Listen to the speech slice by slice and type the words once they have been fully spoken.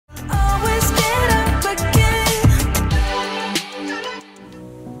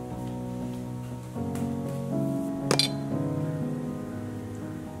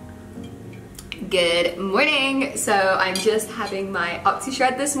morning. So I'm just having my oxy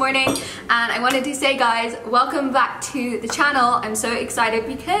shred this morning, and I wanted to say, guys, welcome back to the channel. I'm so excited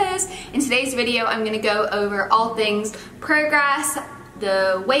because in today's video I'm going to go over all things progress,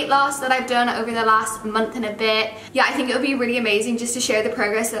 the weight loss that I've done over the last month and a bit. Yeah, I think it would be really amazing just to share the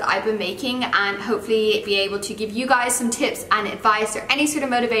progress that I've been making and hopefully be able to give you guys some tips and advice or any sort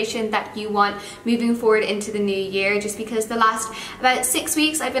of motivation that you want moving forward into the new year, just because the last about 6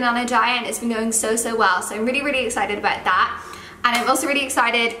 weeks I've been on a diet and it's been going so well. So I'm really excited about that. And I'm also really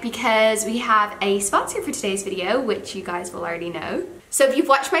excited because we have a sponsor for today's video, which you guys will already know. So if you've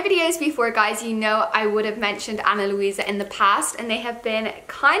watched my videos before, guys, you know I would have mentioned Ana Luisa in the past, and they have been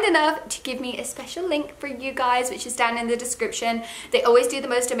kind enough to give me a special link for you guys, which is down in the description. They always do the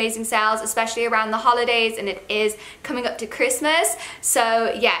most amazing sales, especially around the holidays, and it is coming up to Christmas.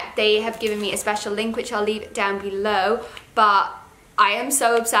 So yeah, they have given me a special link, which I'll leave down below. But I am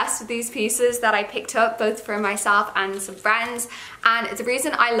so obsessed with these pieces that I picked up both for myself and some friends. And the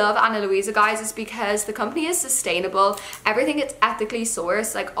reason I love Ana Luisa, guys, is because the company is sustainable. Everything is ethically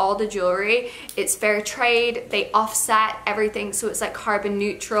sourced, like all the jewelry. It's fair trade. They offset everything, so it's like carbon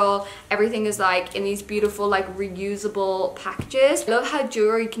neutral. Everything is like in these beautiful like reusable packages. I love how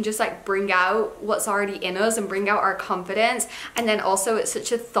jewelry can just like bring out what's already in us and bring out our confidence. And then also it's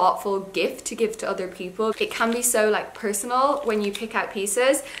such a thoughtful gift to give to other people. It can be so like personal when you pick out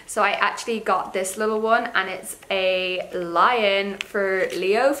pieces. So I actually got this little one, and it's a lion for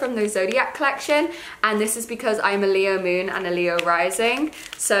Leo from their Zodiac collection, and this is because I'm a Leo moon and a Leo rising,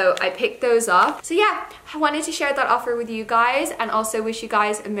 so I picked those up. So yeah, I wanted to share that offer with you guys and also wish you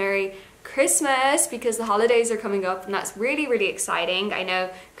guys a Merry Christmas, because the holidays are coming up and that's really exciting. I know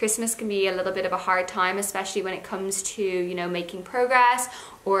Christmas can be a little bit of a hard time, especially when it comes to, you know, making progress,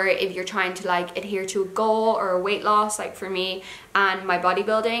 or if you're trying to like adhere to a goal or a weight loss. Like for me and my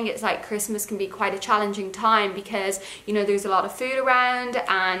bodybuilding, it's like Christmas can be quite a challenging time because, you know, there's a lot of food around,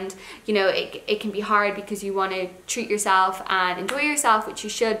 and you know it can be hard because you want to treat yourself and enjoy yourself, which you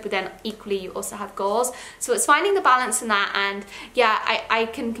should, but then equally you also have goals. So it's finding the balance in that, and yeah, I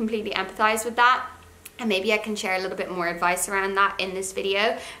can completely empathize with that. And maybe I can share a little bit more advice around that in this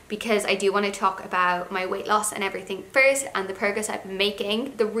video, because I do want to talk about my weight loss and everything first and the progress I've been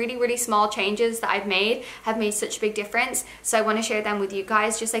making. The really small changes that I've made have made such a big difference. So I want to share them with you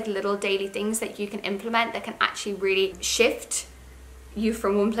guys, just like little daily things that you can implement that can actually really shift you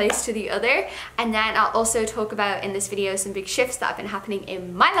from one place to the other. And then I'll also talk about in this video some big shifts that have been happening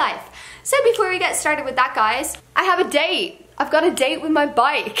in my life. So before we get started with that, guys, I have a date. I've got a date with my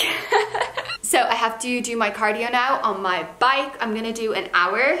bike. So I have to do my cardio now on my bike. I'm gonna do an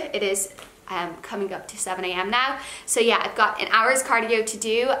hour. It is coming up to 7 a.m. now. So yeah, I've got an hour's cardio to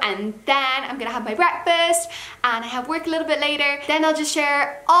do, and then I'm gonna have my breakfast and I have work a little bit later. Then I'll just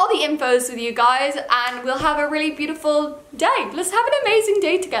share all the infos with you guys and we'll have a really beautiful day. Let's have an amazing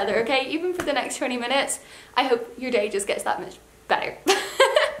day together, okay? Even for the next 20 minutes. I hope your day just gets that much better.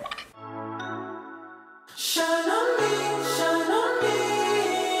 Shine on me, shine on me,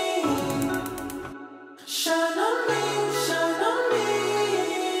 shine on me, shine on me.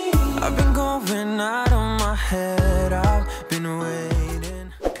 I've been going out on my head, I've been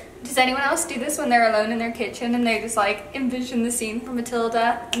waiting. Does anyone else do this when they're alone in their kitchen and they just like envision the scene from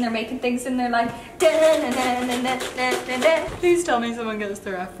Matilda and they're making things and they're like da-na-na-na-na-na-na-na. Please tell me someone gets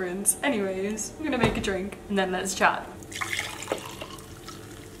the reference. Anyways, I'm gonna make a drink and then let's chat.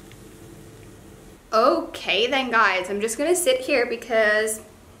 Okay then, guys, I'm just gonna sit here because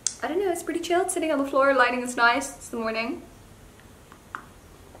I don't know, it's pretty chilled sitting on the floor. Lighting is nice. It's the morning.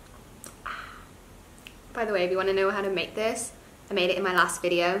 By the way, if you want to know how to make this, I made it in my last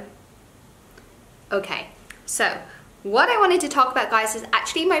video. Okay, so what I wanted to talk about, guys, is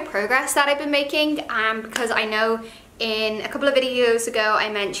actually my progress that I've been making, because I know in a couple of videos ago I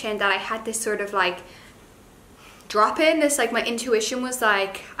mentioned that I had this sort of like drop in, this like my intuition was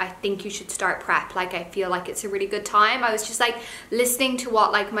like, I think you should start prep, like I feel like it's a really good time. I was just like listening to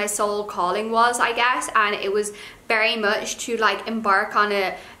what like my soul calling was, I guess, and it was very much to like embark on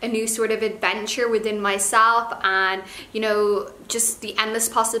a new sort of adventure within myself, and you know, just the endless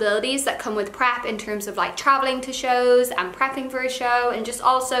possibilities that come with prep in terms of like traveling to shows and prepping for a show, and just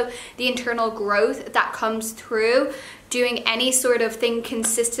also the internal growth that comes through doing any sort of thing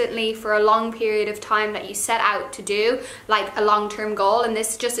consistently for a long period of time that you set out to do, like a long-term goal. And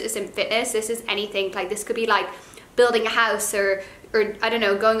this just isn't fitness, this is anything. Like this could be like building a house or I don't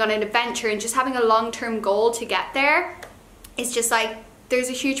know, going on an adventure, and just having a long-term goal to get there. It's just like there's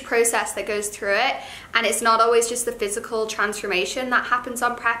a huge process that goes through it, and it's not always just the physical transformation that happens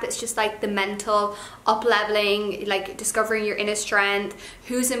on prep. It's just like the mental up-leveling, like discovering your inner strength,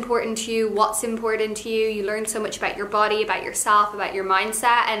 who's important to you, what's important to you. You learn so much about your body, about yourself, about your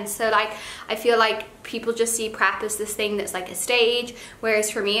mindset. And so like I feel like people just see prep as this thing that's like a stage, whereas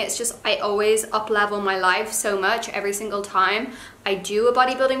for me it's just I always up-level my life so much every single time I do a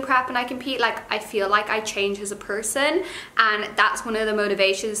bodybuilding prep and I compete. Like I feel like I change as a person, and that's one of the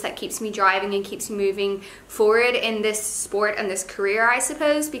motivations that keeps me driving and keeps me moving forward in this sport and this career, I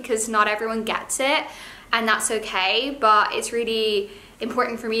suppose, because not everyone gets it, and that's okay. But it's really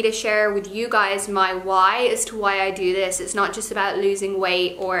important for me to share with you guys my why as to why I do this. It's not just about losing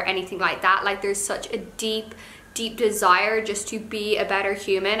weight or anything like that. Like there's such a deep desire just to be a better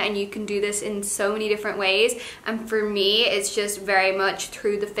human, and you can do this in so many different ways. And for me it's just very much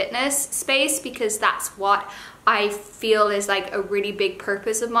through the fitness space, because that's what I feel is like a really big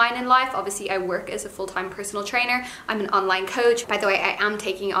purpose of mine in life. Obviously I work as a full-time personal trainer, I'm an online coach. By the way, I am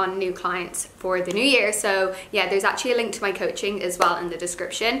taking on new clients for the new year, so yeah, there's actually a link to my coaching as well in the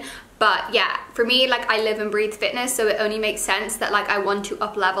description. But yeah, for me, like I live and breathe fitness, so it only makes sense that like I want to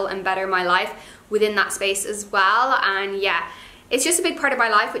up level and better my life within that space as well. And yeah, it's just a big part of my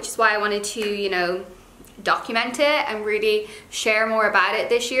life, which is why I wanted to, you know, document it and really share more about it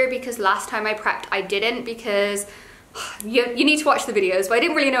this year, because last time I prepped I didn't, because you need to watch the videos, but I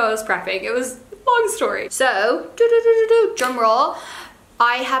didn't really know I was prepping. It was a long story. So drum roll,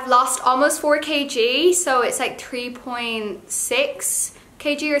 I have lost almost 4 kg, so it's like 3.6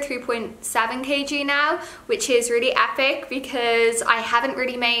 kg or 3.7 kg now, which is really epic because I haven't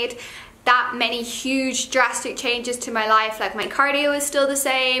really made that many huge drastic changes to my life. Like my cardio is still the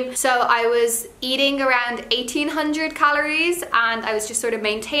same, so I was eating around 1800 calories and I was just sort of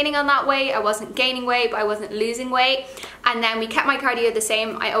maintaining on that weight. I wasn't gaining weight, but I wasn't losing weight. And then we kept my cardio the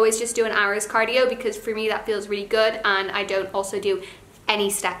same. I always just do an hour's cardio because for me that feels really good, and I don't also do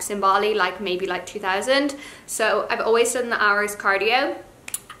any steps in Bali, like maybe like 2000. So I've always done the hour's cardio.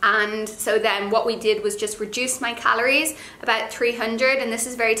 And so then what we did was just reduce my calories about 300, and this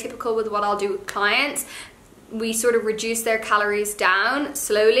is very typical with what I'll do with clients. We sort of reduce their calories down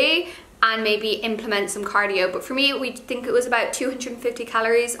slowly and maybe implement some cardio. But for me, we think it was about 250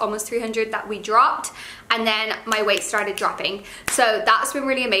 calories, almost 300 that we dropped, and then my weight started dropping. So that's been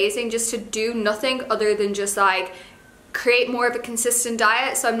really amazing, just to do nothing other than just like create more of a consistent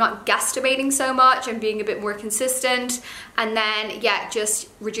diet, so I'm not guesstimating so much, I'm being a bit more consistent, and then yeah, just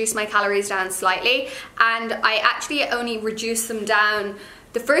reduce my calories down slightly. And I actually only reduced them down.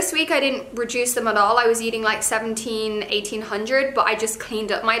 The first week I didn't reduce them at all. I was eating like 1800, but I just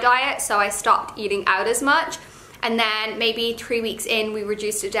cleaned up my diet, so I stopped eating out as much. And then maybe 3 weeks in we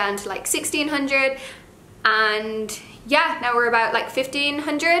reduced it down to like 1600, and yeah, now we're about like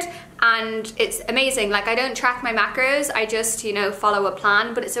 1500, and it's amazing. Like I don't track my macros, I just, you know, follow a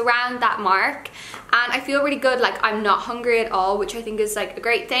plan, but it's around that mark and I feel really good. Like I'm not hungry at all, which I think is like a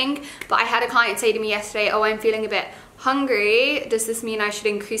great thing. But I had a client say to me yesterday, oh, I'm feeling a bit hungry, does this mean I should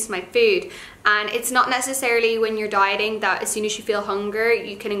increase my food? And it's not necessarily when you're dieting that as soon as you feel hunger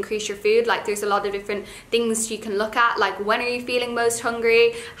you can increase your food. Like there's a lot of different things you can look at, like when are you feeling most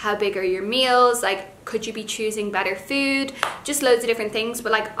hungry, how big are your meals, like could you be choosing better food, just loads of different things.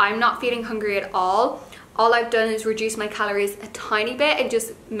 But like I'm not feeling hungry at all. All I've done is reduce my calories a tiny bit and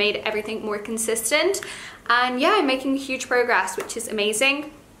just made everything more consistent, and yeah, I'm making huge progress, which is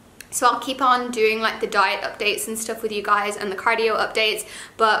amazing. So I'll keep on doing like the diet updates and stuff with you guys and the cardio updates,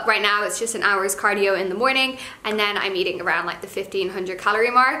 but right now it's just an hour's cardio in the morning, and then I'm eating around like the 1500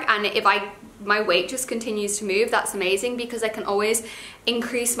 calorie mark. And if my weight just continues to move, that's amazing, because I can always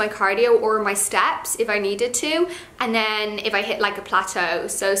increase my cardio or my steps if I needed to. And then if I hit like a plateau,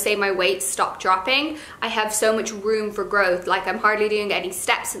 so say my weight stopped dropping, I have so much room for growth. Like I'm hardly doing any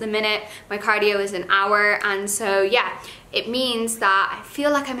steps at the minute, my cardio is an hour, and so yeah, it means that I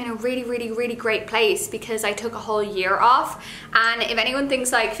feel like I'm in a really great place because I took a whole year off. And if anyone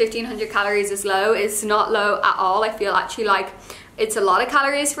thinks like 1500 calories is low, it's not low at all. I feel actually like it's a lot of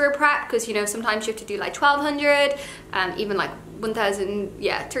calories for a prep, because you know sometimes you have to do like 1200, even like 1000,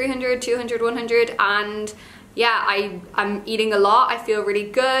 yeah, 300, 200, 100, and yeah, I'm eating a lot. I feel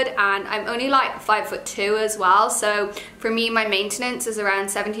really good, and I'm only like 5'2" as well, so for me my maintenance is around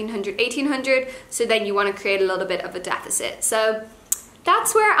 1700, 1800, so then you want to create a little bit of a deficit. So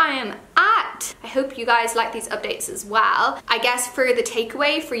that's where I am at. I hope you guys like these updates as well. I guess for the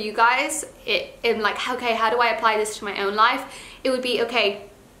takeaway for you guys, I'm like, okay, how do I apply this to my own life? It would be, okay,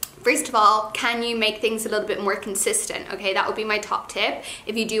 First of all, can you make things a little bit more consistent? Okay, that would be my top tip.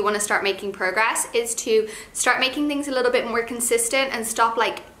 If you do want to start making progress, is to start making things a little bit more consistent and stop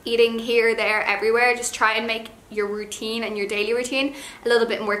like eating here, there, everywhere. Just try and make your routine and your daily routine a little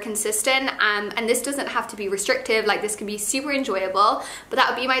bit more consistent, and this doesn't have to be restrictive. Like, this can be super enjoyable, but that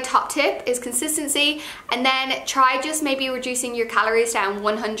would be my top tip, is consistency. And then try just maybe reducing your calories down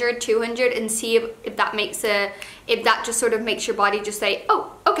 100, 200 and see if that makes if that just sort of makes your body just say,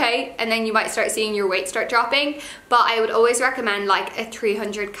 oh, okay, and then you might start seeing your weight start dropping. But I would always recommend like a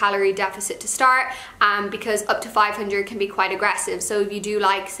 300 calorie deficit to start, because up to 500 can be quite aggressive. So if you do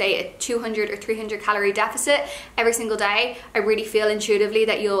like say a 200 or 300 calorie deficit every single day, I really feel intuitively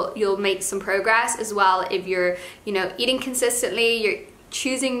that you'll make some progress as well. If you're, you know, eating consistently, you're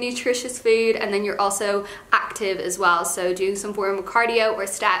choosing nutritious food, and then you're also active as well, so doing some form of cardio or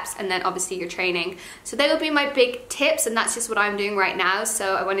steps, and then obviously your training. So they would be my big tips, and that's just what I'm doing right now,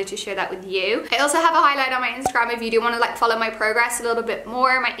 so I wanted to share that with you. I also have a highlight on my Instagram if you do want to like follow my progress a little bit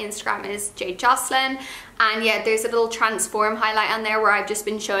more. My Instagram is Jade Jocelyn, and yeah, there's a little transform highlight on there where I've just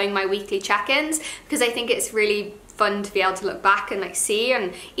been showing my weekly check-ins, because I think it's really fun to be able to look back and like see,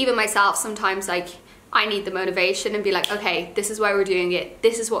 and even myself sometimes like I need the motivation and be like, okay, this is why we're doing it,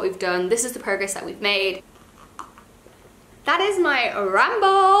 this is what we've done, this is the progress that we've made. That is my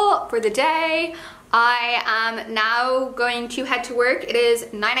ramble for the day. I am now going to head to work. It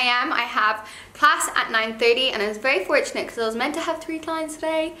is 9 AM. I have class at 9:30, and I was very fortunate because I was meant to have 3 clients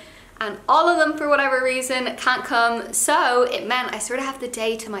today, and all of them for whatever reason can't come, so it meant I sort of have the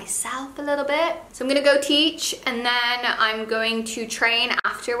day to myself a little bit. So I'm gonna go teach, and then I'm going to train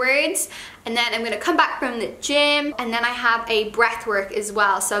afterwards, and then I'm gonna come back from the gym, and then I have a breath work as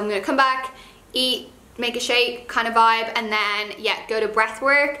well. So I'm gonna come back, eat, make a shake kind of vibe, and then yeah, go to breath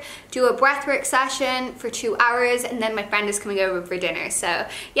work, do a breath work session for 2 hours, and then my friend is coming over for dinner. So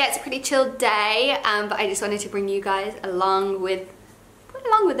yeah, it's a pretty chill day, but I just wanted to bring you guys along with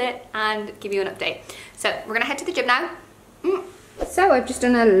it and give you an update. So we're gonna head to the gym now. So I've just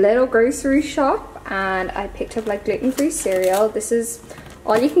done a little grocery shop, and I picked up like gluten-free cereal. This is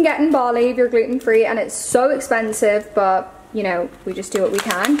all you can get in Bali if you're gluten-free, and it's so expensive, but you know, we just do what we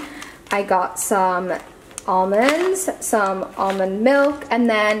can. I got some almonds, some almond milk, and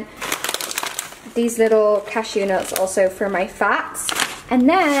then these little cashew nuts also for my fats, and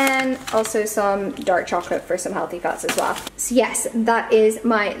then also some dark chocolate for some healthy fats as well. So yes, that is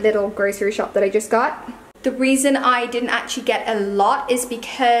my little grocery shop that I just got. The reason I didn't actually get a lot is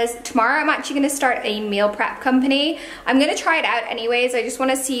because tomorrow I'm actually going to start a meal prep company. I'm going to try it out anyways. I just want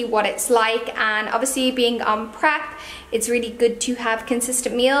to see what it's like, and obviously being on prep, it's really good to have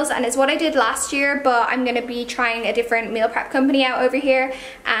consistent meals, and it's what I did last year, but I'm going to be trying a different meal prep company out over here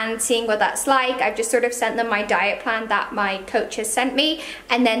and seeing what that's like. I've just sort of sent them my diet plan that my coach has sent me,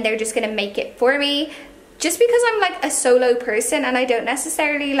 and then they're just going to make it for me, just because I'm like a solo person and I don't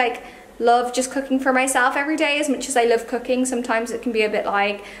necessarily like love just cooking for myself every day as much as I love cooking. Sometimes it can be a bit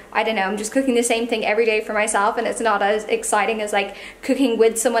like, I don't know, I'm just cooking the same thing every day for myself, and it's not as exciting as like cooking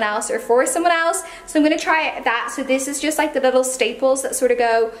with someone else or for someone else. So I'm gonna try that. So this is just like the little staples that sort of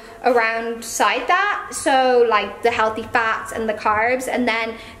go around side that. So like the healthy fats and the carbs, and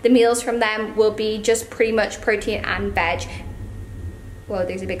then the meals from them will be just pretty much protein and veg. Whoa,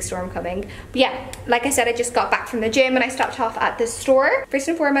 there's a big storm coming. But yeah, like I said, I just got back from the gym and I stopped off at the store. First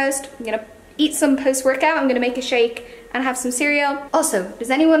and foremost, I'm gonna eat some post-workout. I'm gonna make a shake and have some cereal. Also, does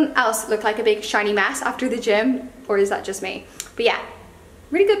anyone else look like a big shiny mess after the gym, or is that just me? But yeah,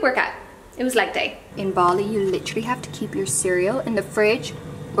 really good workout. It was leg day. In Bali, you literally have to keep your cereal in the fridge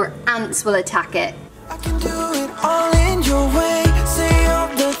or ants will attack it. I can do it all in your way. Say all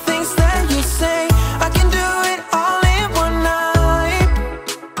the things that you say. I can do it all in one night.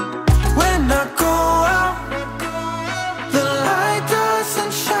 When I go out, the light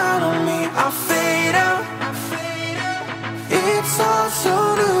doesn't shine on me. I fade out. It's all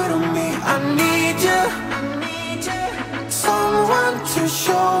so new to me. I need you. Someone to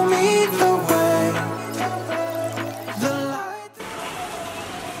show me the way.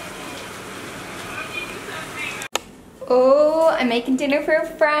 Oh, I'm making dinner for a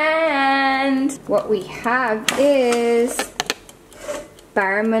friend. What we have is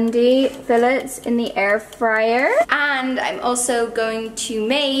barramundi fillets in the air fryer. And I'm also going to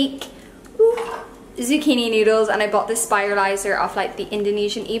make zucchini noodles, and I bought this spiralizer off like the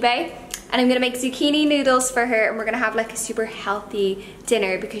Indonesian eBay. And I'm gonna make zucchini noodles for her, and we're gonna have like a super healthy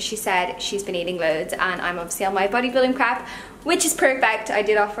dinner because she said she's been eating loads, and I'm obviously on my bodybuilding prep, which is perfect. I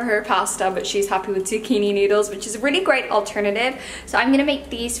did offer her pasta, but she's happy with zucchini noodles, which is a really great alternative. So I'm gonna make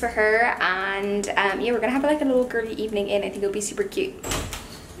these for her, and yeah, we're gonna have like a little girly evening in. I think it'll be super cute.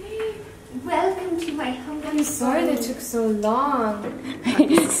 Welcome to my home. I'm sorry that took so long.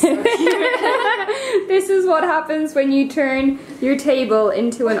 This is what happens when you turn your table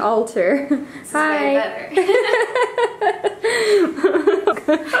into an altar. This Hi. is way better.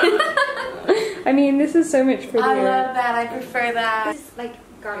 I mean, this is so much prettier. I love that. I prefer that. It's like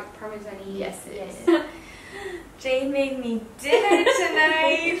garlic parmesan. Yes, it is. Jade made me dinner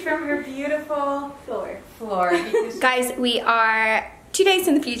tonight from her beautiful floor. Guys, we are 2 days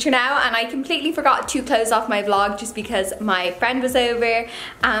in the future now, and I completely forgot to close off my vlog just because my friend was over.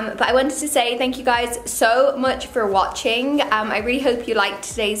 But I wanted to say thank you guys so much for watching. I really hope you liked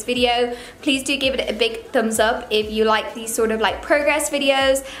today's video. Please do give it a big thumbs up if you like these sort of like progress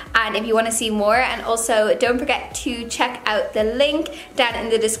videos and if you want to see more. And also don't forget to check out the link down in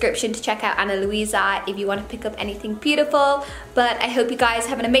the description to check out Ana Luisa if you want to pick up anything beautiful. But I hope you guys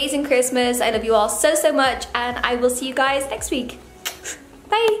have an amazing Christmas. I love you all so much, and I will see you guys next week.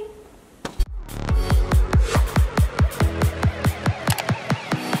 Bye!